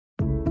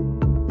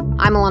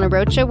I'm Alana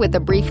Rocha with a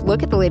brief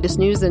look at the latest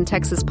news in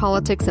Texas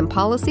politics and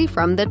policy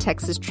from the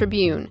Texas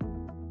Tribune.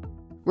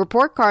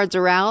 Report cards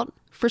are out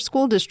for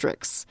school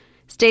districts.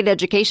 State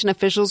education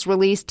officials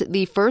released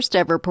the first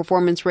ever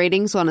performance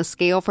ratings on a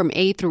scale from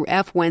A through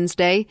F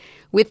Wednesday,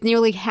 with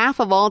nearly half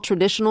of all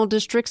traditional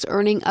districts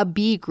earning a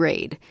B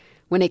grade.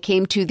 When it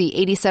came to the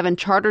 87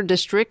 charter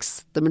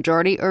districts, the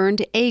majority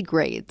earned A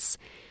grades.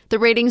 The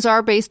ratings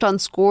are based on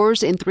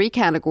scores in three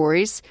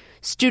categories: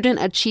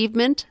 student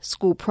achievement,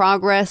 school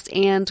progress,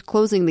 and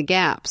closing the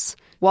gaps.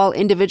 While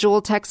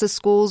individual Texas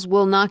schools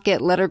will not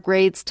get letter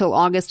grades till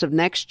August of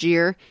next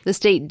year, the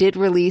state did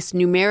release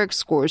numeric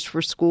scores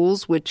for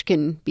schools, which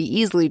can be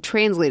easily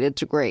translated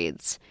to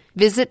grades.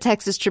 Visit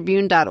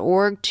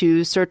texastribune.org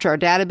to search our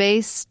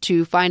database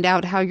to find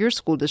out how your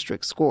school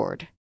district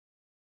scored.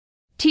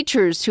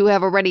 Teachers who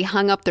have already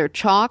hung up their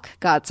chalk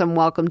got some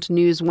welcomed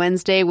news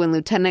Wednesday when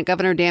Lieutenant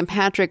Governor Dan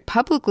Patrick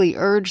publicly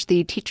urged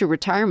the teacher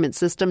retirement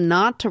system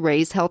not to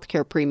raise health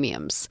care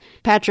premiums.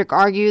 Patrick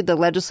argued the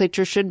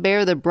legislature should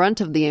bear the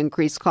brunt of the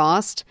increased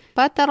cost,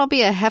 but that'll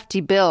be a hefty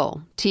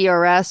bill.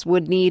 TRS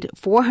would need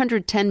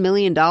 $410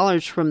 million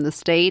from the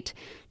state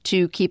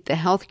to keep the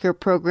health care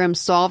program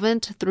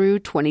solvent through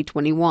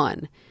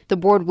 2021. The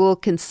board will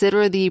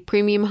consider the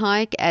premium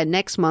hike at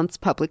next month's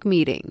public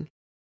meeting.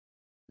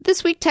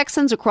 This week,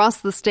 Texans across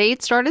the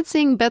state started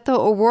seeing Beto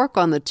O'Rourke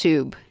on the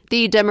tube.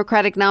 The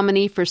Democratic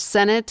nominee for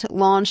Senate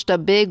launched a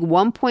big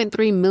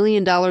 $1.3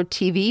 million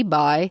TV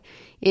buy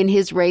in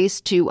his race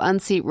to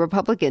unseat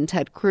Republican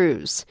Ted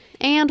Cruz.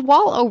 And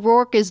while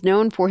O'Rourke is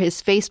known for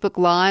his Facebook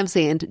Lives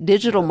and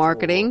digital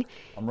marketing,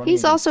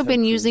 he's also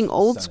been using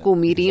old-school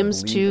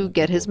mediums to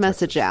get his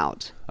message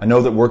out. I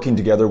know that working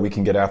together we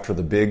can get after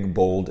the big,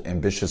 bold,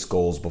 ambitious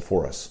goals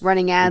before us.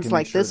 Running ads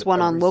like this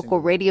one on local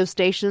radio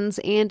stations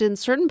and in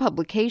certain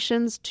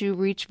publications to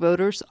reach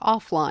voters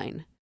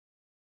offline.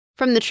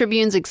 From the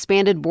Tribune's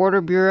expanded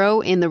border bureau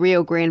in the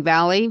Rio Grande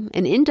Valley,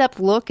 an in-depth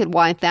look at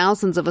why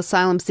thousands of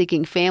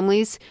asylum-seeking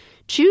families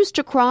choose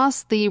to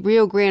cross the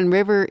Rio Grande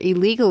River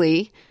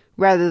illegally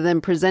rather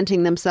than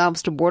presenting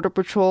themselves to Border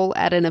Patrol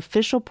at an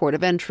official port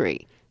of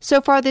entry.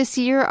 So far this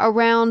year,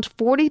 around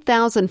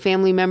 40,000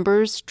 family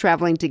members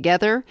traveling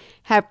together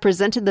have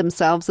presented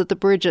themselves at the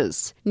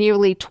bridges.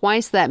 Nearly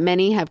twice that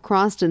many have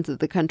crossed into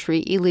the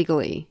country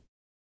illegally.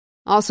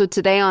 Also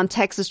today on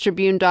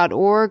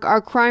TexasTribune.org, our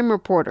crime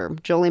reporter,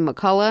 Jolie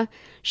McCullough,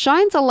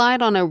 shines a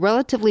light on a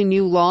relatively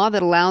new law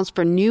that allows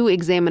for new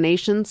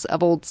examinations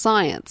of old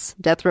science.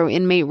 Death row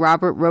inmate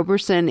Robert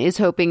Roberson is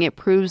hoping it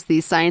proves the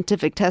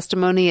scientific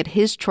testimony at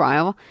his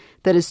trial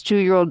that his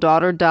 2-year-old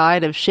daughter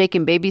died of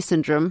shaken baby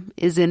syndrome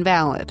is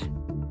invalid.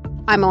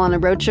 I'm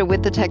Alana Rocha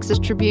with the Texas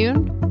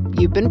Tribune.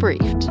 You've been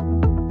briefed.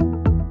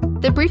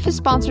 The brief is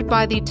sponsored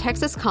by the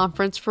Texas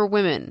Conference for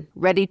Women.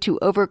 Ready to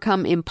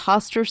overcome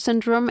imposter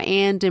syndrome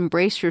and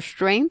embrace your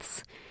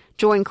strengths?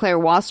 Join Claire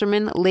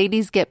Wasserman,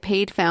 Ladies Get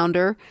Paid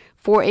founder,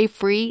 for a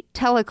free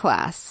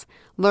teleclass.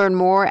 Learn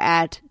more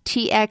at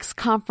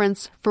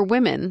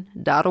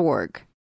txconferenceforwomen.org.